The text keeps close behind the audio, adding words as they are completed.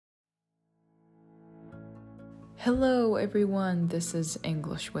Hello everyone, this is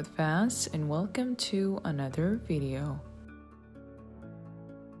English with Vas and welcome to another video.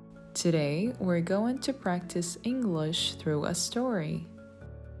 Today we're going to practice English through a story.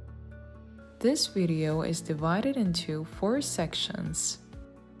 This video is divided into 4 sections.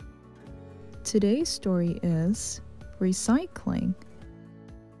 Today's story is recycling.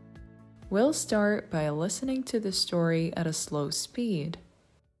 We'll start by listening to the story at a slow speed.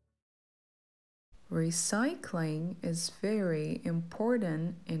 Recycling is very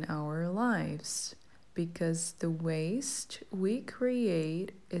important in our lives because the waste we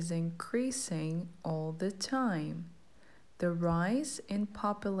create is increasing all the time. The rise in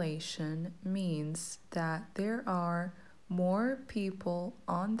population means that there are more people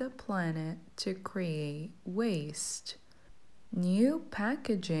on the planet to create waste. New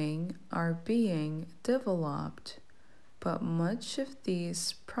packaging are being developed, but much of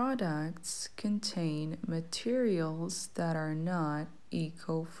these products contain materials that are not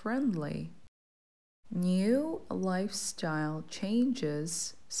eco-friendly. New lifestyle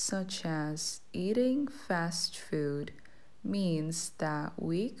changes, such as eating fast food, means that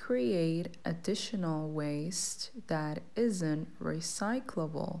we create additional waste that isn't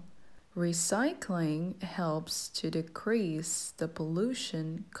recyclable. Recycling helps to decrease the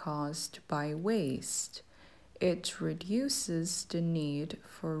pollution caused by waste. It reduces the need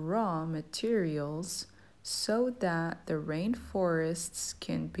for raw materials so that the rainforests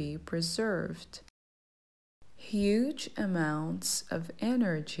can be preserved. Huge amounts of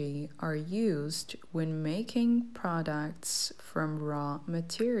energy are used when making products from raw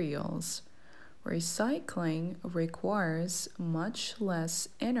materials. Recycling requires much less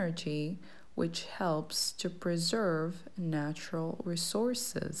energy, which helps to preserve natural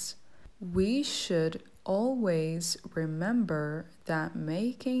resources. We should always remember that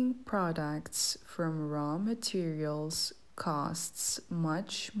making products from raw materials costs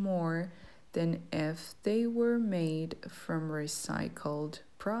much more than if they were made from recycled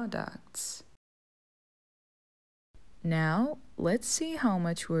products. Now, let's see how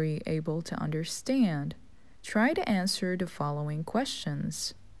much we're able to understand. Try to answer the following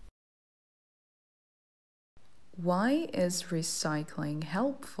questions. Why is recycling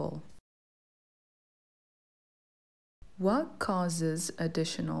helpful? What causes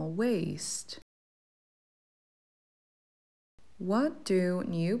additional waste? What do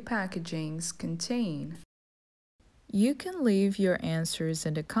new packagings contain? You can leave your answers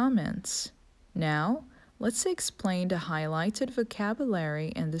in the comments. Now, let's explain the highlighted vocabulary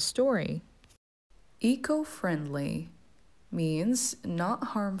in the story. Eco-friendly means not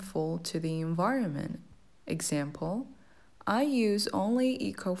harmful to the environment. Example, I use only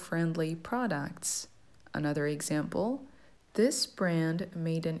eco-friendly products. Another example, this brand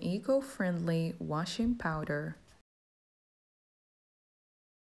made an eco-friendly washing powder.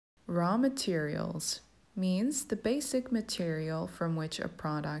 Raw materials means the basic material from which a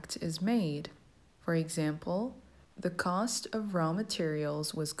product is made. For example, the cost of raw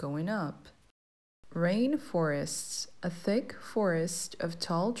materials was going up. Rainforests, a thick forest of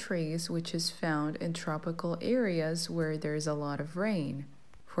tall trees which is found in tropical areas where there is a lot of rain.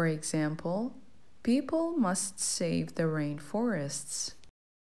 For example, people must save the rainforests.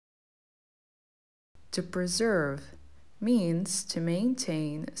 To preserve means to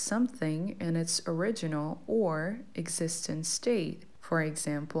maintain something in its original or existent state. For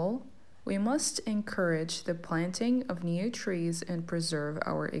example, we must encourage the planting of new trees and preserve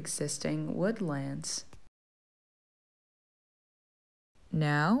our existing woodlands.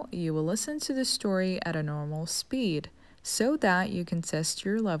 Now, you will listen to the story at a normal speed so that you can test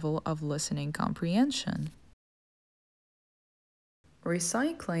your level of listening comprehension.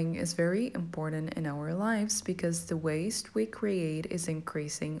 Recycling is very important in our lives because the waste we create is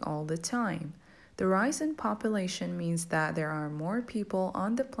increasing all the time. The rise in population means that there are more people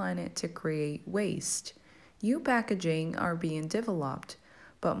on the planet to create waste. New packaging are being developed,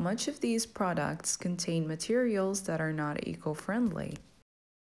 but much of these products contain materials that are not eco-friendly.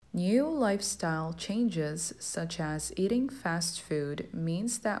 New lifestyle changes, such as eating fast food,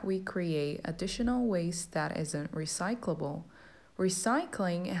 means that we create additional waste that isn't recyclable.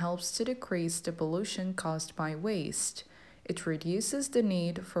 Recycling helps to decrease the pollution caused by waste. It reduces the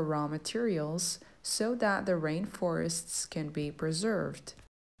need for raw materials so that the rainforests can be preserved.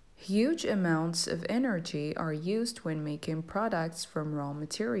 Huge amounts of energy are used when making products from raw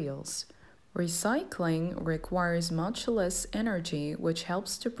materials. Recycling requires much less energy, which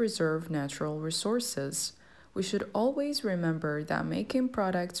helps to preserve natural resources. We should always remember that making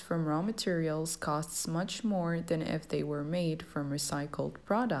products from raw materials costs much more than if they were made from recycled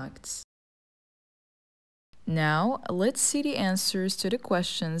products. Now, let's see the answers to the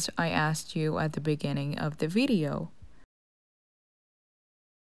questions I asked you at the beginning of the video.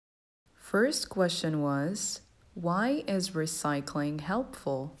 First question was, why is recycling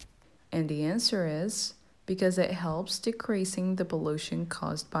helpful? And the answer is, because it helps decreasing the pollution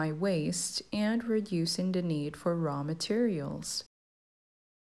caused by waste and reducing the need for raw materials.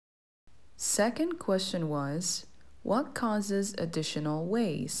 Second question was, what causes additional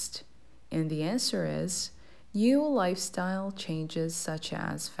waste? And the answer is, new lifestyle changes such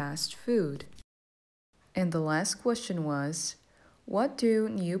as fast food. And the last question was, what do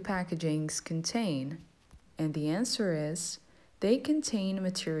new packagings contain? And the answer is, they contain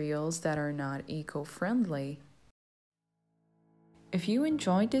materials that are not eco-friendly. If you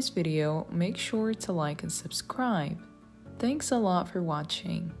enjoyed this video, make sure to like and subscribe. Thanks a lot for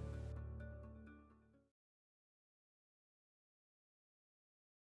watching.